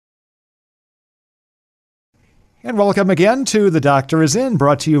And welcome again to The Doctor Is In,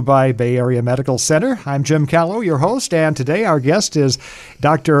 brought to you by Bay Area Medical Center. I'm Jim Callow, your host, and today our guest is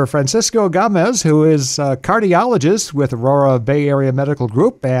Dr. Francisco Gamez, who is a cardiologist with Aurora Bay Area Medical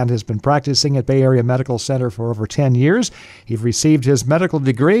Group and has been practicing at Bay Area Medical Center for over 10 years. He received his medical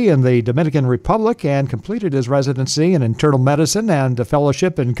degree in the Dominican Republic and completed his residency in internal medicine and a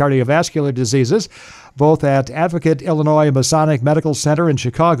fellowship in cardiovascular diseases, both at Advocate Illinois Masonic Medical Center in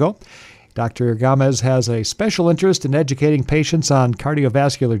Chicago. Dr. Gamez has a special interest in educating patients on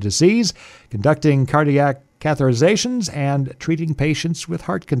cardiovascular disease, conducting cardiac catheterizations, and treating patients with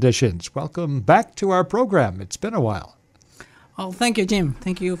heart conditions. Welcome back to our program. It's been a while. Oh, thank you, Jim.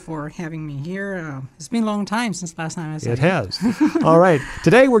 Thank you for having me here. It's been a long time since last time I said it. It has. All right.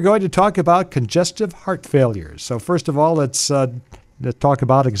 Today we're going to talk about congestive heart failure. So first of all, let's talk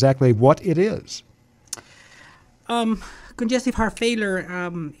about exactly what it is. Congestive heart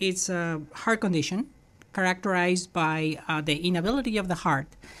failure is a heart condition characterized by the inability of the heart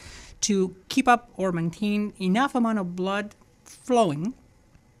to keep up or maintain enough amount of blood flowing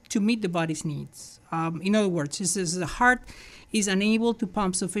to meet the body's needs. In other words, the heart is unable to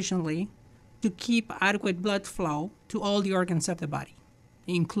pump sufficiently to keep adequate blood flow to all the organs of the body,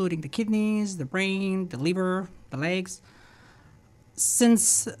 including the kidneys, the brain, the liver, the legs.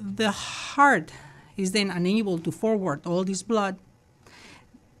 Since the heart is then unable to forward all this blood,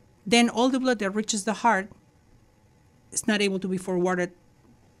 then all the blood that reaches the heart is not able to be forwarded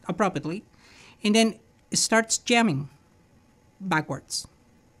appropriately, and then it starts jamming backwards.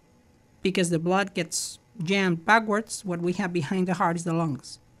 Because the blood gets jammed backwards, what we have behind the heart is the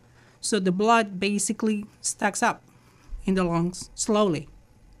lungs. So the blood basically stacks up in the lungs slowly,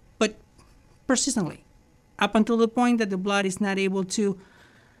 but persistently, up until the point that the blood is not able to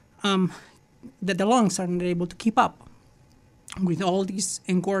that the lungs are not able to keep up with all these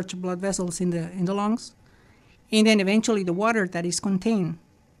engorged blood vessels in the lungs. And then eventually the water that is contained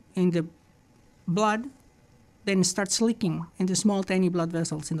in the blood then starts leaking into small tiny blood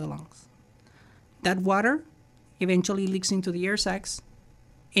vessels in the lungs. That water eventually leaks into the air sacs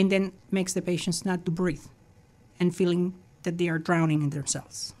and then makes the patients not to breathe and feeling that they are drowning in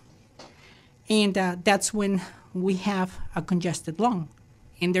themselves. And that's when we have a congested lung,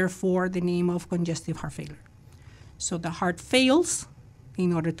 and therefore the name of congestive heart failure. So the heart fails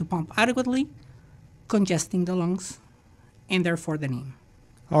in order to pump adequately, congesting the lungs, and therefore the name.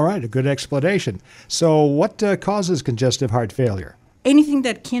 All right, a good explanation. So what causes congestive heart failure? Anything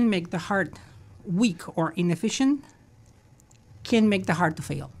that can make the heart weak or inefficient can make the heart to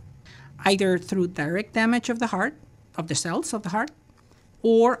fail, either through direct damage of the heart, of the cells of the heart,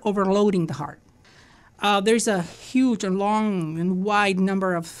 or overloading the heart. There's a huge and long and wide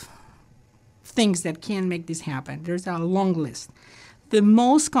number of things that can make this happen. There's a long list. The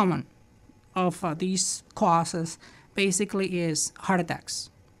most common of these causes basically is heart attacks.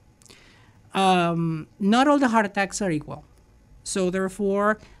 Not all the heart attacks are equal. So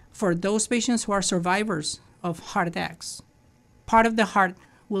therefore, for those patients who are survivors of heart attacks, part of the heart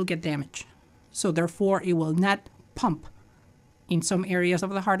will get damaged. So therefore, it will not pump in some areas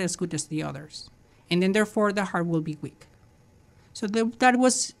of the heart as good as the others. And then therefore the heart will be weak. So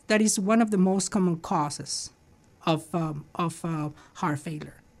that is one of the most common causes of heart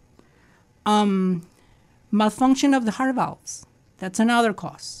failure. Malfunction of the heart valves, that's another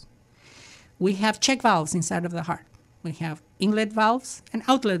cause. We have check valves inside of the heart. We have inlet valves and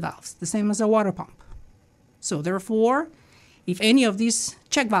outlet valves, the same as a water pump. So therefore, if any of these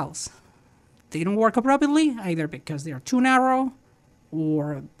check valves, they don't work appropriately, either because they are too narrow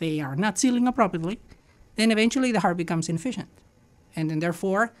or they are not sealing appropriately, then eventually the heart becomes inefficient. And then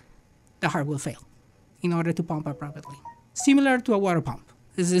therefore, the heart will fail in order to pump appropriately. Similar to a water pump.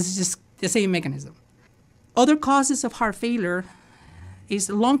 This is just the same mechanism. Other causes of heart failure is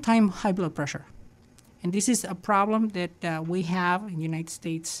long-time high blood pressure. And this is a problem that we have in the United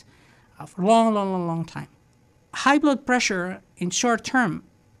States for a long time. High blood pressure in short term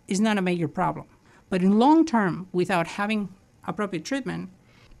is not a major problem. But in long term, without having appropriate treatment,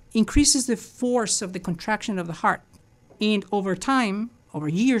 increases the force of the contraction of the heart. And over time, over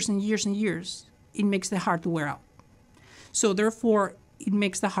years and years and years, it makes the heart to wear out. So therefore, it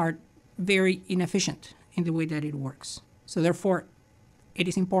makes the heart very inefficient in the way that it works. So therefore, it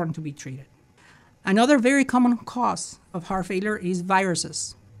is important to be treated. Another very common cause of heart failure is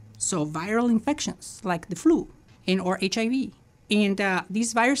viruses. So viral infections like the flu or HIV. And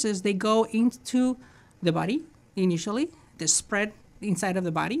these viruses, they go into the body initially. They spread inside of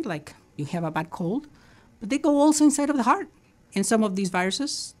the body like you have a bad cold. But they go also inside of the heart. And some of these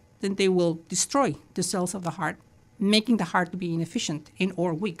viruses, then they will destroy the cells of the heart, making the heart to be inefficient and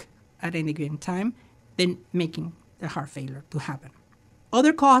or weak at any given time. than making the heart failure to happen.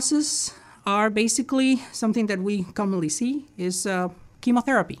 Other causes are basically something that we commonly see is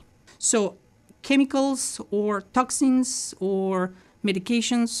chemotherapy. So chemicals or toxins or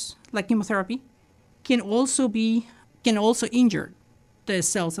medications like chemotherapy can also injure the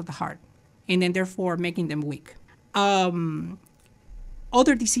cells of the heart, and then therefore making them weak. Other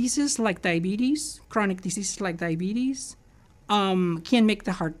diseases like diabetes, chronic diseases like diabetes, can make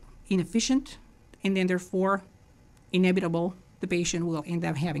the heart inefficient, and then therefore inevitable the patient will end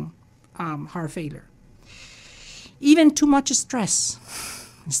up having heart failure. Even too much stress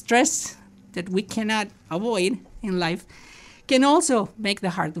that we cannot avoid in life can also make the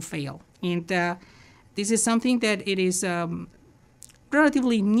heart to fail. And this is something that it is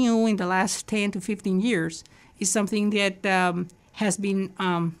relatively new in the last 10 to 15 years. Is something that has been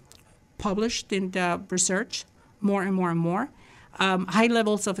published in research more and more and more. High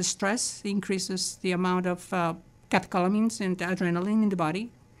levels of stress increases the amount of catecholamines and adrenaline in the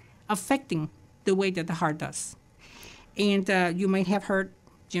body, affecting the way that the heart does. And you might have heard,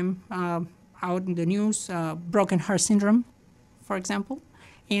 Jim, out in the news, broken heart syndrome, for example.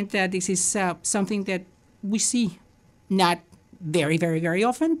 And this is something that we see not very, very, very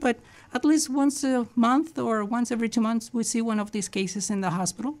often, but at least once a month or once every 2 months, we see one of these cases in the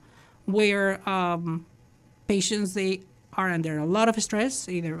hospital where patients, they are under a lot of stress,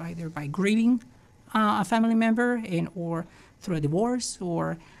 either by grieving a family member or through a divorce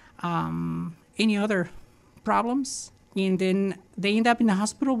or any other problems. And then they end up in the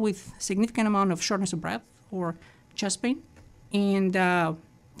hospital with significant amount of shortness of breath or chest pain, and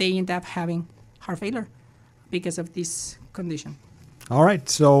they end up having heart failure because of this condition. All right.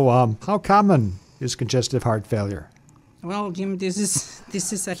 So how common is congestive heart failure? Well, Jim, this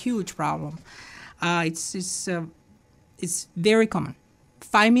is a huge problem. It's very common.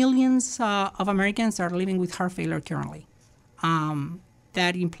 5 million of Americans are living with heart failure currently.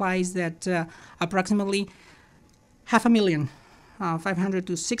 That implies that approximately 500,000, 500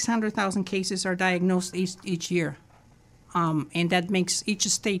 to 600,000 cases are diagnosed each year. And that makes each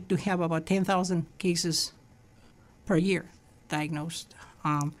state to have about 10,000 cases per year diagnosed.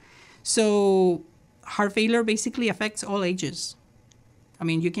 So heart failure basically affects all ages. I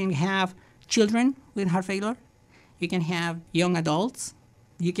mean, you can have children with heart failure, you can have young adults,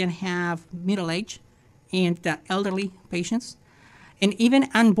 you can have middle-aged and elderly patients, and even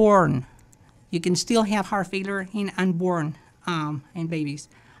unborn. You can still have heart failure in unborn and babies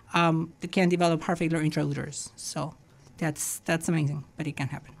that can develop heart failure intrauterus. So that's amazing, but it can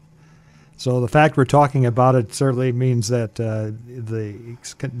happen. So the fact we're talking about it certainly means that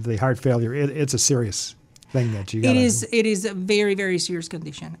the heart failure, it's a serious thing that you got. It is a very, very serious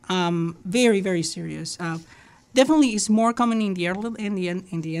condition. Very, very serious. Definitely is more common in the elderly.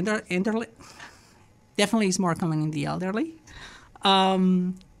 Definitely is more common in the elderly.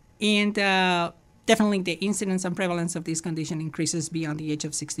 And definitely the incidence and prevalence of this condition increases beyond the age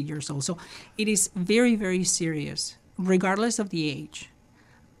of 60 years old. So it is very, very serious, regardless of the age.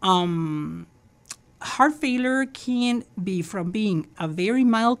 Heart failure can be from being a very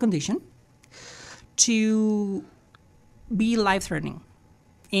mild condition to be life-threatening,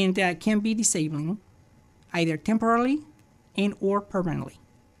 and can be disabling either temporarily and or permanently,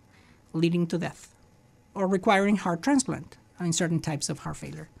 leading to death or requiring heart transplant in certain types of heart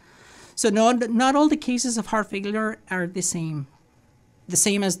failure. So not all the cases of heart failure are the same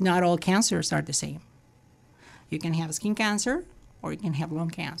as not all cancers are the same. You can have skin cancer or you can have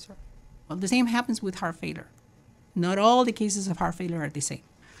lung cancer. Well, the same happens with heart failure. Not all the cases of heart failure are the same.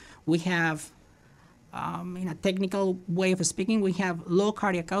 We have, in a technical way of speaking, we have low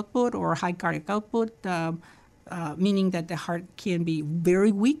cardiac output or high cardiac output, meaning that the heart can be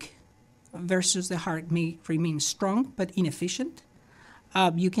very weak versus the heart may remain strong but inefficient.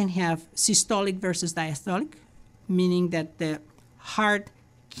 You can have systolic versus diastolic, meaning that the heart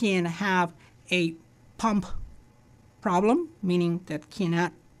can have a pump problem, meaning that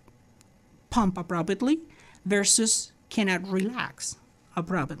cannot pump appropriately versus cannot relax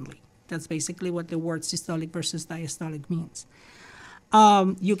appropriately. That's basically what the word systolic versus diastolic means.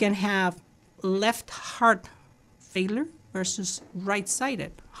 You can have left heart failure versus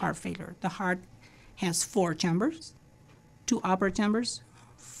right-sided heart failure. The heart has 4 chambers, 2 upper chambers,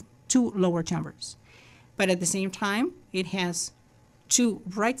 2 lower chambers. But at the same time, it has 2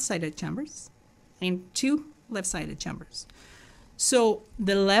 right-sided chambers and 2 left-sided chambers. So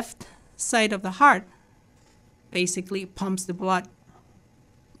the left side of the heart basically pumps the blood,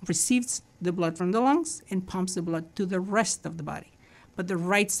 receives the blood from the lungs, and pumps the blood to the rest of the body. But the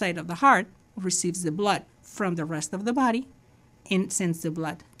right side of the heart receives the blood from the rest of the body and sends the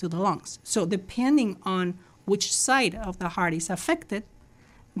blood to the lungs. So depending on which side of the heart is affected,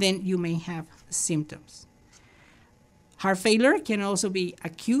 then you may have symptoms. Heart failure can also be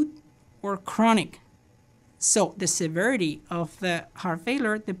acute or chronic. So the severity of the heart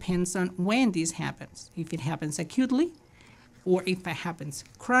failure depends on when this happens. If it happens acutely or if it happens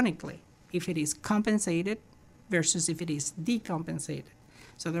chronically, if it is compensated versus if it is decompensated.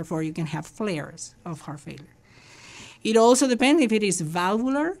 So therefore you can have flares of heart failure. It also depends if it is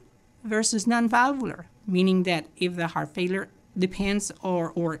valvular versus non-valvular, meaning that if the heart failure depends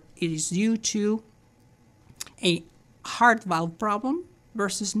or it is due to a heart valve problem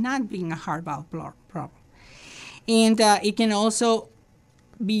versus not being a heart valve problem. And it can also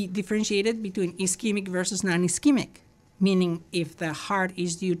be differentiated between ischemic versus non-ischemic, meaning if the heart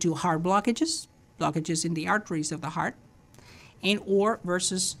is due to heart blockages in the arteries of the heart, and or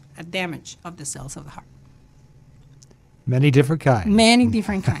versus a damage of the cells of the heart. Many different kinds. Many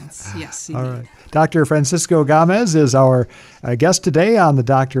different kinds, yes, indeed. All right. Dr. Francisco Gamez is our guest today on The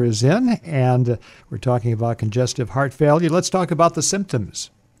Doctor Is In, and we're talking about congestive heart failure. Let's talk about the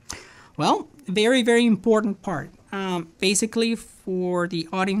symptoms. Well, very, very important part. Basically, for the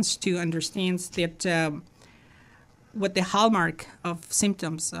audience to understand that what the hallmark of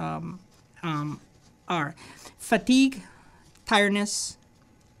symptoms are. Fatigue, tiredness,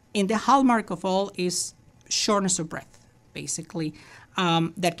 and the hallmark of all is shortness of breath, basically,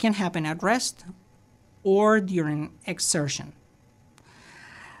 that can happen at rest or during exertion.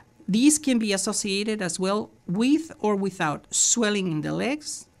 These can be associated as well with or without swelling in the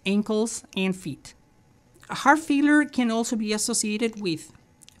legs, ankles, and feet. Heart failure can also be associated with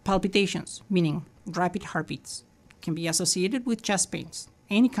palpitations, meaning rapid heartbeats. Can be associated with chest pains,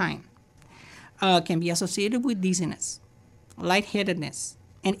 any kind. Can be associated with dizziness, lightheadedness,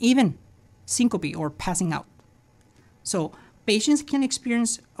 and even syncope or passing out. So patients can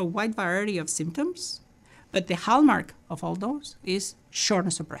experience a wide variety of symptoms, but the hallmark of all those is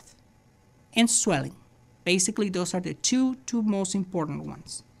shortness of breath and swelling. Basically, those are the two most important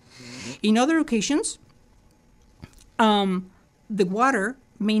ones. In other occasions, the water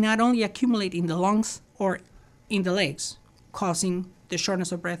may not only accumulate in the lungs or in the legs, causing the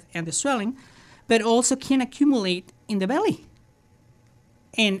shortness of breath and the swelling, but also can accumulate in the belly.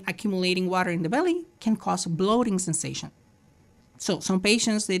 And accumulating water in the belly can cause bloating sensation. So some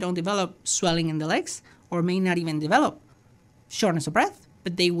patients, they don't develop swelling in the legs or may not even develop shortness of breath,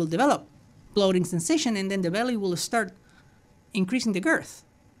 but they will develop bloating sensation, and then the belly will start increasing the girth.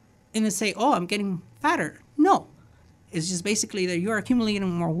 And they say, oh, I'm getting fatter. No, it's just basically that you're accumulating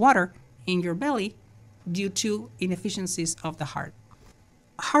more water in your belly due to inefficiencies of the heart.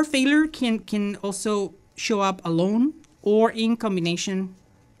 Heart failure can also show up alone or in combination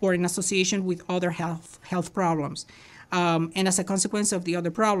or in association with other health problems, and as a consequence of the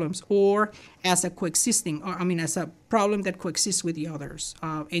other problems, or as a as a problem that coexists with the others.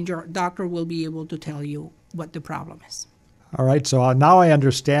 And your doctor will be able to tell you what the problem is. All right, so now I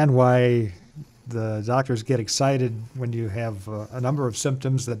understand why the doctors get excited when you have a number of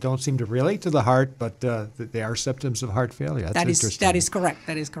symptoms that don't seem to relate to the heart, but they are symptoms of heart failure. That's interesting. That is correct.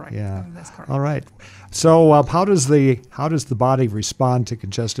 That is correct. Yeah. That's correct. All right. So how does the body respond to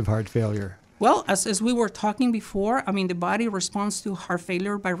congestive heart failure? Well, as we were talking before, the body responds to heart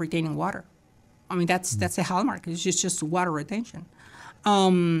failure by retaining water. That's a hallmark. It's just water retention.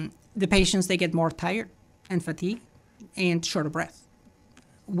 The patients, they get more tired and fatigued and short of breath,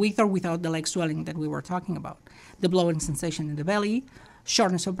 with or without the leg swelling that we were talking about. The bloating sensation in the belly,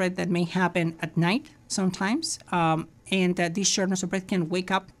 shortness of breath that may happen at night sometimes, and this shortness of breath can wake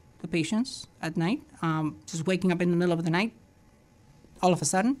up the patients at night, just waking up in the middle of the night, all of a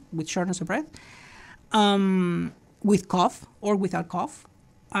sudden, with shortness of breath, with cough or without cough,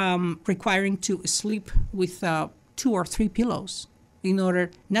 requiring to sleep with 2 or 3 pillows in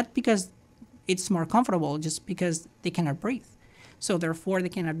order, not because it's more comfortable, just because they cannot breathe. So therefore, they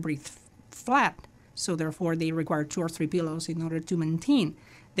cannot breathe flat. So therefore, they require 2 or 3 pillows in order to maintain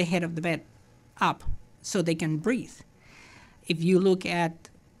the head of the bed up so they can breathe. If you look at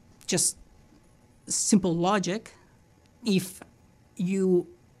just simple logic, if you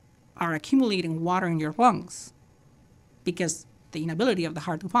are accumulating water in your lungs because the inability of the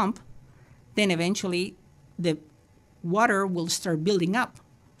heart to pump, then eventually the water will start building up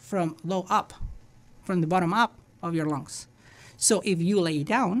from low up, from the bottom up of your lungs. So if you lay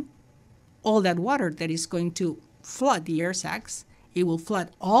down, all that water that is going to flood the air sacs, it will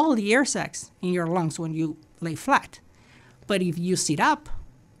flood all the air sacs in your lungs when you lay flat. But if you sit up,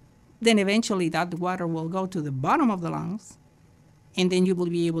 then eventually that water will go to the bottom of the lungs, and then you will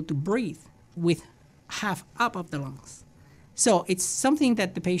be able to breathe with half up of the lungs. So it's something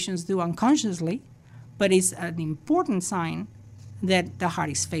that the patients do unconsciously, but it's an important sign that the heart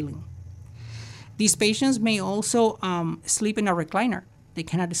is failing. These patients may also sleep in a recliner. They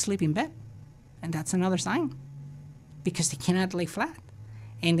cannot sleep in bed, and that's another sign because they cannot lay flat.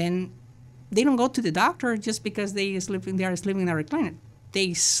 And then they don't go to the doctor just because they are sleeping in a recliner.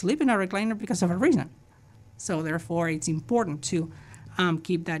 They sleep in a recliner because of a reason. So therefore, it's important to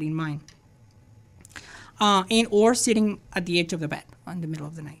keep that in mind. And or sitting at the edge of the bed in the middle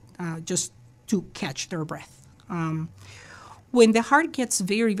of the night, just to catch their breath. When the heart gets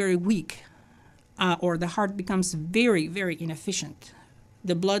very, very weak, or the heart becomes very, very inefficient,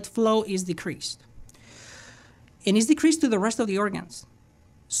 the blood flow is decreased. And it's decreased to the rest of the organs.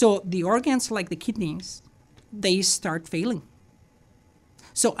 So the organs like the kidneys, they start failing.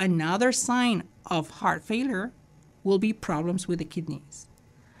 So another sign of heart failure will be problems with the kidneys.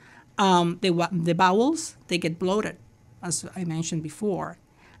 The bowels, they get bloated, as I mentioned before,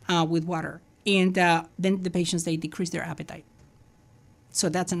 with water. And then the patients, they decrease their appetite. So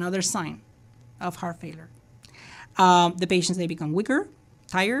that's another sign of heart failure. The patients, they become weaker,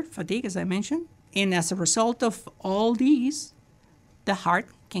 tired, fatigue, as I mentioned. And as a result of all these, the heart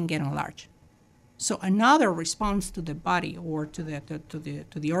can get enlarged. So another response to the body or to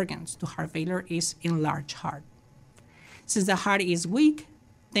the organs to heart failure is enlarged heart. Since the heart is weak,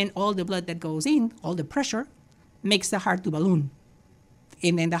 then all the blood that goes in, all the pressure, makes the heart to balloon.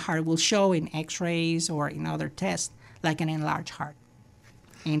 And then the heart will show in x-rays or in other tests like an enlarged heart.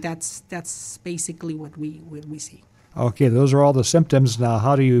 And that's basically what we see. Okay, those are all the symptoms. Now,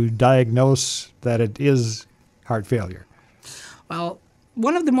 how do you diagnose that it is heart failure? Well,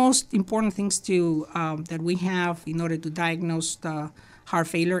 one of the most important things that we have in order to diagnose the heart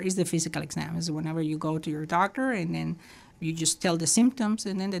failure is the physical exam. Is whenever you go to your doctor and then you just tell the symptoms,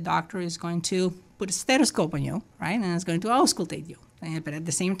 and then the doctor is going to put a stethoscope on you, right? And it's going to auscultate you. But at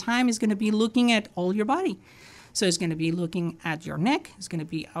the same time, it's going to be looking at all your body. So it's going to be looking at your neck, it's going to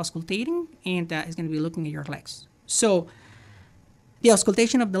be auscultating, and it's going to be looking at your legs. So the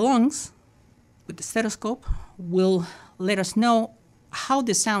auscultation of the lungs with the stethoscope will let us know how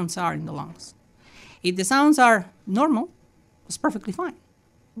the sounds are in the lungs. If the sounds are normal, it's perfectly fine.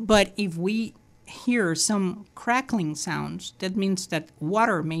 But if we hear some crackling sounds, that means that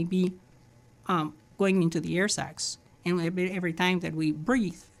water may be going into the air sacs. And every time that we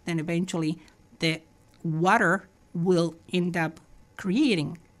breathe, then eventually the water will end up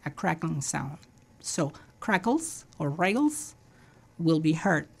creating a crackling sound. So crackles or rattles will be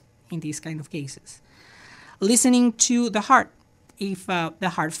heard in these kind of cases. Listening to the heart. If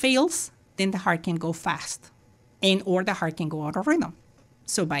the heart fails, then the heart can go fast, or the heart can go out of rhythm.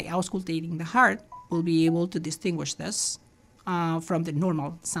 So by auscultating the heart, we'll be able to distinguish this from the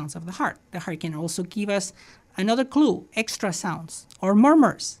normal sounds of the heart. The heart can also give us another clue, extra sounds or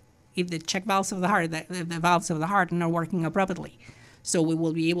murmurs, if the check valves of the heart, the valves of the heart are not working appropriately. So we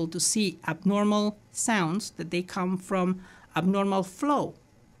will be able to see abnormal sounds that they come from abnormal flow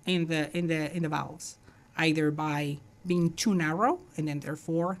in the valves, either by being too narrow, and then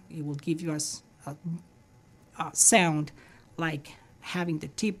therefore it will give you a sound like having the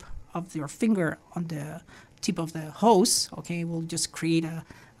tip of your finger on the tip of the hose. Okay, will just create a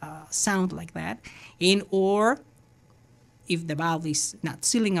sound like that, or if the valve is not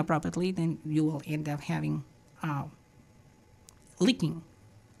sealing appropriately, then you will end up having leaking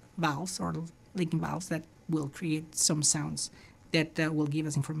valves that will create some sounds that will give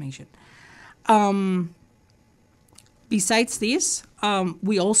us information. Besides this,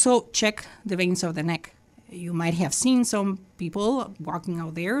 we also check the veins of the neck. You might have seen some people walking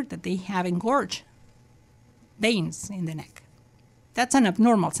out there that they have engorged veins in the neck. That's an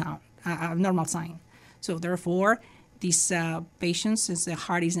abnormal sign. So therefore, these patients, since the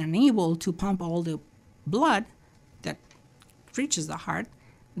heart is unable to pump all the blood that reaches the heart,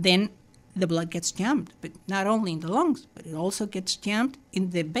 then the blood gets jammed, but not only in the lungs, but it also gets jammed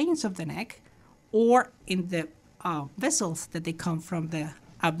in the veins of the neck or in the vessels that they come from the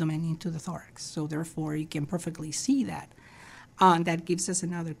abdomen into the thorax. So therefore, you can perfectly see that. That gives us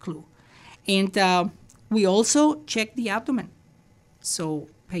another clue. And we also check the abdomen. So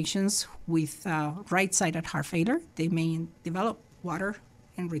patients with right-sided heart failure, they may develop water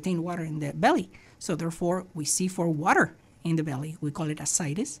and retain water in the belly. So therefore, we see for water in the belly. We call it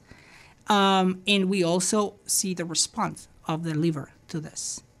ascites. And we also see the response of the liver to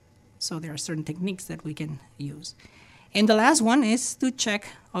this. So there are certain techniques that we can use. And the last one is to check,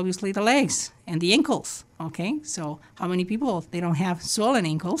 obviously, the legs and the ankles, okay? So how many people, they don't have swollen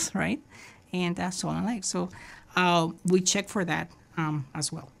ankles, right? And swollen legs. So we check for that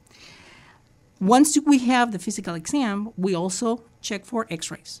as well. Once we have the physical exam, we also check for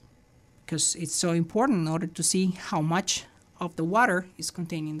x-rays because it's so important in order to see how much of the water is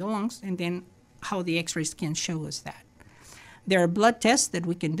contained in the lungs and then how the x-rays can show us that. There are blood tests that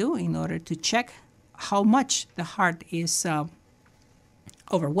we can do in order to check how much the heart is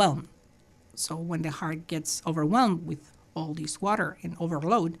overwhelmed. So when the heart gets overwhelmed with all this water and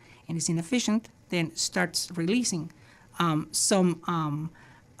overload and is inefficient, then it starts releasing some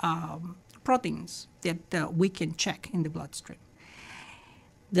proteins that we can check in the bloodstream.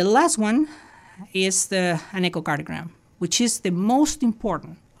 The last one is an echocardiogram, which is the most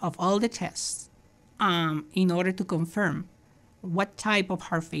important of all the tests in order to confirm what type of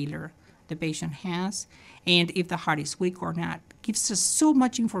heart failure the patient has and if the heart is weak or not. It gives us so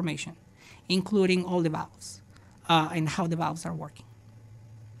much information, including all the valves and how the valves are working.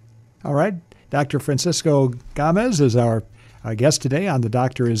 All right. Dr. Francisco Gamez is our guest today on The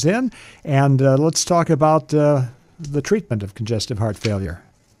Doctor Is In. And let's talk about the treatment of congestive heart failure.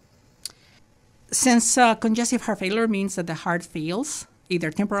 Since congestive heart failure means that the heart fails,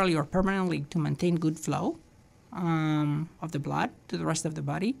 either temporarily or permanently, to maintain good flow of the blood to the rest of the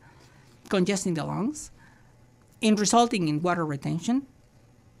body, congesting the lungs, and resulting in water retention,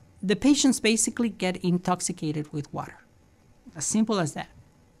 the patients basically get intoxicated with water. As simple as that.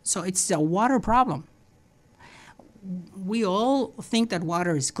 So it's a water problem. We all think that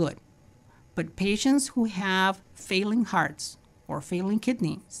water is good, but patients who have failing hearts or failing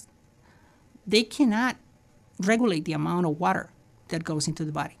kidneys, they cannot regulate the amount of water that goes into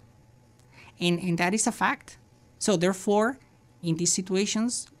the body. And that is a fact. So therefore, in these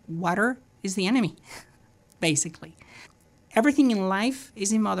situations, water is the enemy, basically. Everything in life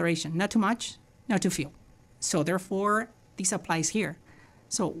is in moderation, not too much, not too few. So therefore, this applies here.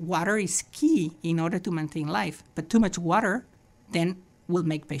 So water is key in order to maintain life, but too much water then will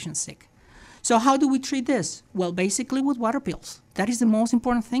make patients sick. So how do we treat this? Well, basically with water pills. That is the most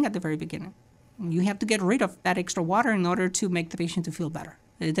important thing at the very beginning. You have to get rid of that extra water in order to make the patient to feel better.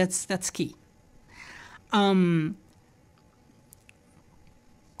 That's key. So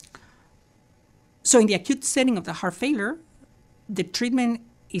in the acute setting of the heart failure, the treatment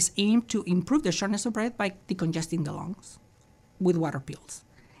is aimed to improve the shortness of breath by decongesting the lungs with water pills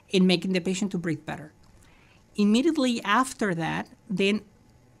and making the patient to breathe better. Immediately after that, then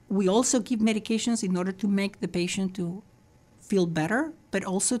we also give medications in order to make the patient to feel better, but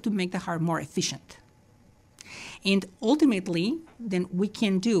also to make the heart more efficient. And ultimately, then we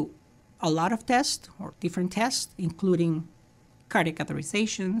can do a lot of tests or different tests, including cardiac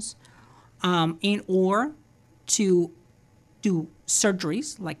catheterizations, and or to do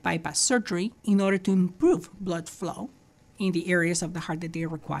surgeries like bypass surgery in order to improve blood flow in the areas of the heart that they are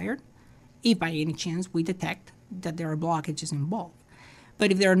required, if by any chance we detect that there are blockages involved.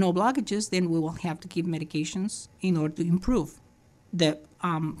 But if there are no blockages, then we will have to give medications in order to improve the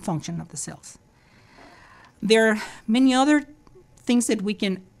function of the cells. There are many other things that we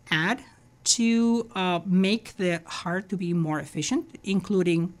can add to make the heart to be more efficient,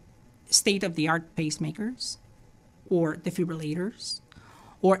 including state-of-the-art pacemakers or defibrillators,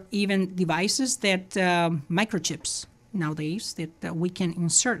 or even devices that microchips nowadays that we can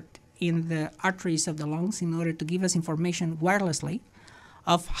insert in the arteries of the lungs in order to give us information wirelessly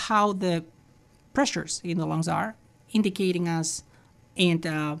of how the pressures in the lungs are, indicating us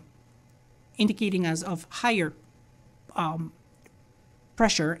of higher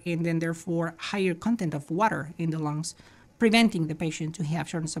pressure and then therefore higher content of water in the lungs, preventing the patient to have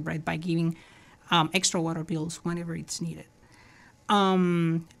shortness of breath by giving extra water pills whenever it's needed.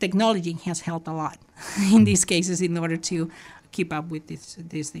 Technology has helped a lot in these cases in order to keep up with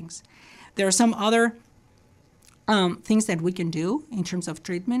these things. There are some other things that we can do in terms of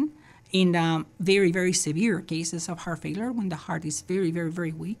treatment in very, very severe cases of heart failure when the heart is very, very,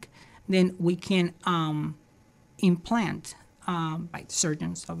 very weak. Then we can implant, by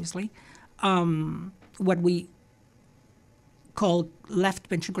surgeons obviously, what we call left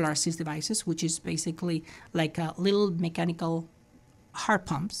ventricular assist devices, which is basically like little mechanical heart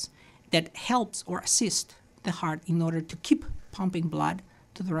pumps that helps or assist the heart in order to keep pumping blood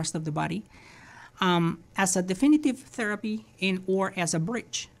to the rest of the body as a definitive therapy and or as a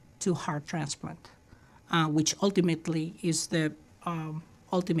bridge to heart transplant, which ultimately is the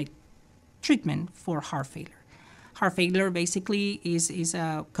ultimate treatment for heart failure. Heart failure basically is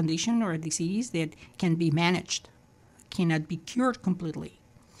a condition or a disease that can be managed, cannot be cured completely,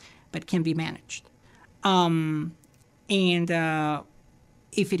 but can be managed.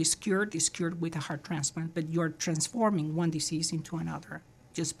 If it is cured, it's cured with a heart transplant, but you're transforming one disease into another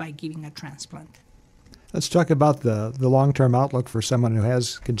just by giving a transplant. Let's talk about the long-term outlook for someone who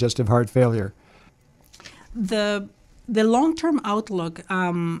has congestive heart failure. The long-term outlook,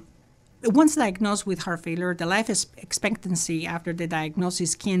 once diagnosed with heart failure, the life expectancy after the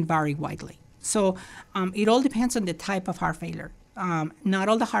diagnosis can vary widely. So it all depends on the type of heart failure. Not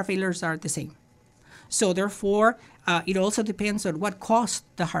all the heart failures are the same. So therefore, it also depends on what caused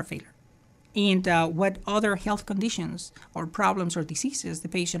the heart failure and what other health conditions or problems or diseases the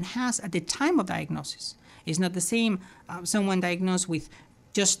patient has at the time of diagnosis. It's not the same someone diagnosed with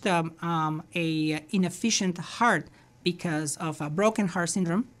just a inefficient heart because of a broken heart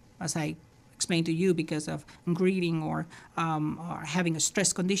syndrome, as I explained to you, because of breathing or having a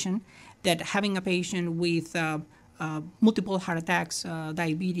stress condition, that having a patient with multiple heart attacks,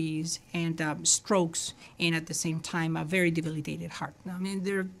 diabetes, and strokes, and at the same time a very debilitated heart. I mean,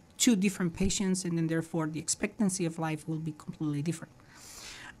 they're two different patients, and then therefore the expectancy of life will be completely different.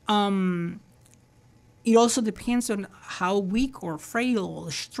 It also depends on how weak or frail or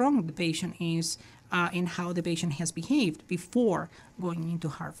strong the patient is and how the patient has behaved before going into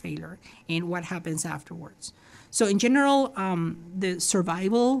heart failure and what happens afterwards. So in general, the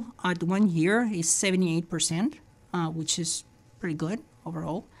survival at 1 year is 78%, which is pretty good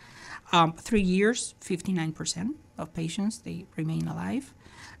overall. 3 years, 59% of patients, they remain alive.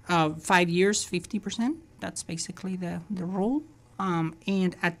 5 years, 50%. That's basically the rule.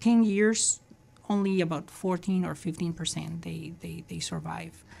 And at 10 years, only about 14 or 15% they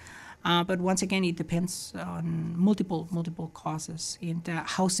survive. But once again, it depends on multiple causes and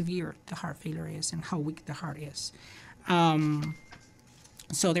how severe the heart failure is and how weak the heart is.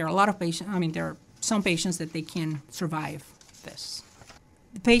 So there are a lot of patients. I mean, there are some patients that they can survive this.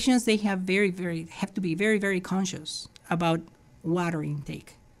 The patients, they have to be very conscious about water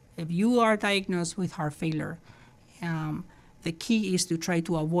intake. If you are diagnosed with heart failure, the key is to try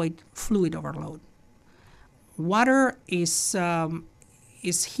to avoid fluid overload. Water is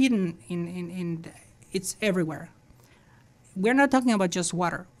hidden in it's everywhere. We're not talking about just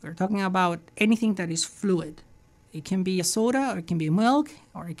water. We're talking about anything that is fluid. It can be a soda, or it can be milk,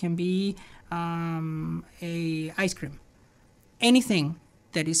 or it can be a ice cream. Anything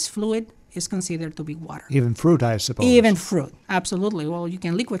that is fluid is considered to be water. Even fruit, I suppose. Even fruit, absolutely. Well, you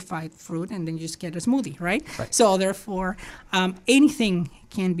can liquefy fruit and then you just get a smoothie, right? So therefore, anything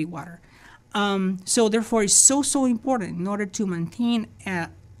can be water. So therefore, it's so important in order to maintain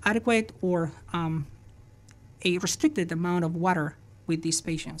adequate or a restricted amount of water with these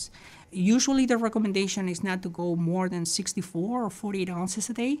patients. Usually the recommendation is not to go more than 64 or 48 ounces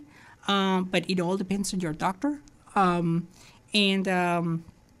a day, but it all depends on your doctor.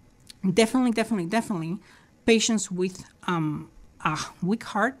 Definitely, patients with a weak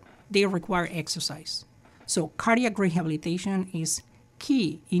heart, they require exercise. So cardiac rehabilitation is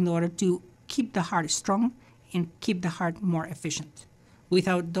key in order to keep the heart strong and keep the heart more efficient.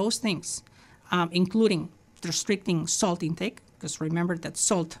 Without those things, including restricting salt intake, because remember that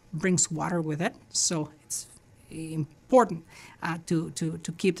salt brings water with it, so it's important to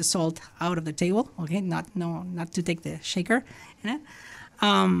keep the salt out of the table. Okay, not to take the shaker, then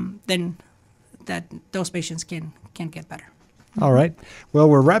those patients can get better. All right. Well,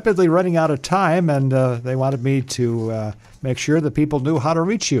 we're rapidly running out of time, and they wanted me to make sure that people knew how to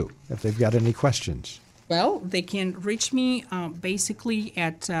reach you if they've got any questions. Well, they can reach me basically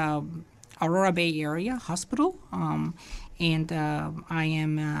at Aurora Bay Area Hospital, and I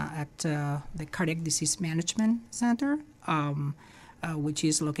am at the Cardiac Disease Management Center, which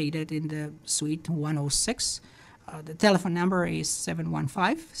is located in the Suite 106. The telephone number is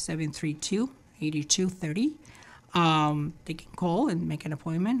 715-732-8230. They can call and make an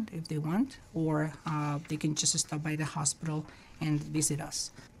appointment if they want, or they can just stop by the hospital and visit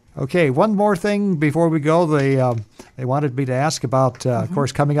us. Okay, one more thing before we go. They wanted me to ask about, of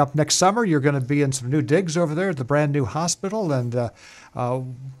course, coming up next summer, you're going to be in some new digs over there at the brand new hospital, and how's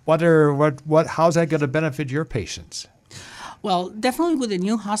that going to benefit your patients? Well, definitely with the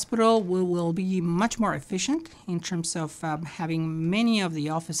new hospital, we will be much more efficient in terms of having many of the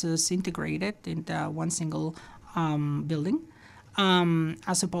offices integrated into one single building,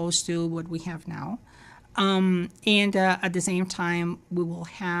 as opposed to what we have now. And at the same time, we will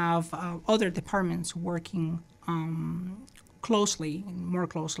have other departments working more closely,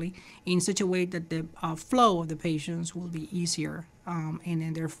 in such a way that the flow of the patients will be easier, and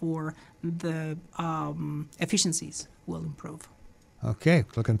then therefore the efficiencies will improve. Okay,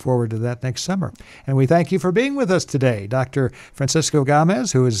 looking forward to that next summer. And we thank you for being with us today, Dr. Francisco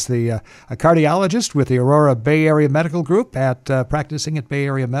Gamez, who is a cardiologist with the Aurora Bay Area Medical Group practicing at Bay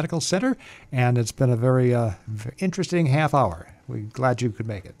Area Medical Center. And it's been a very interesting half hour. We're glad you could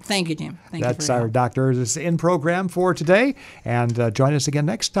make it. Thank you, Jim. Thank you. That's for your our help. Doctor is In program for today. And join us again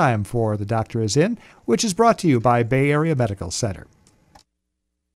next time for The Doctor is In, which is brought to you by Bay Area Medical Center.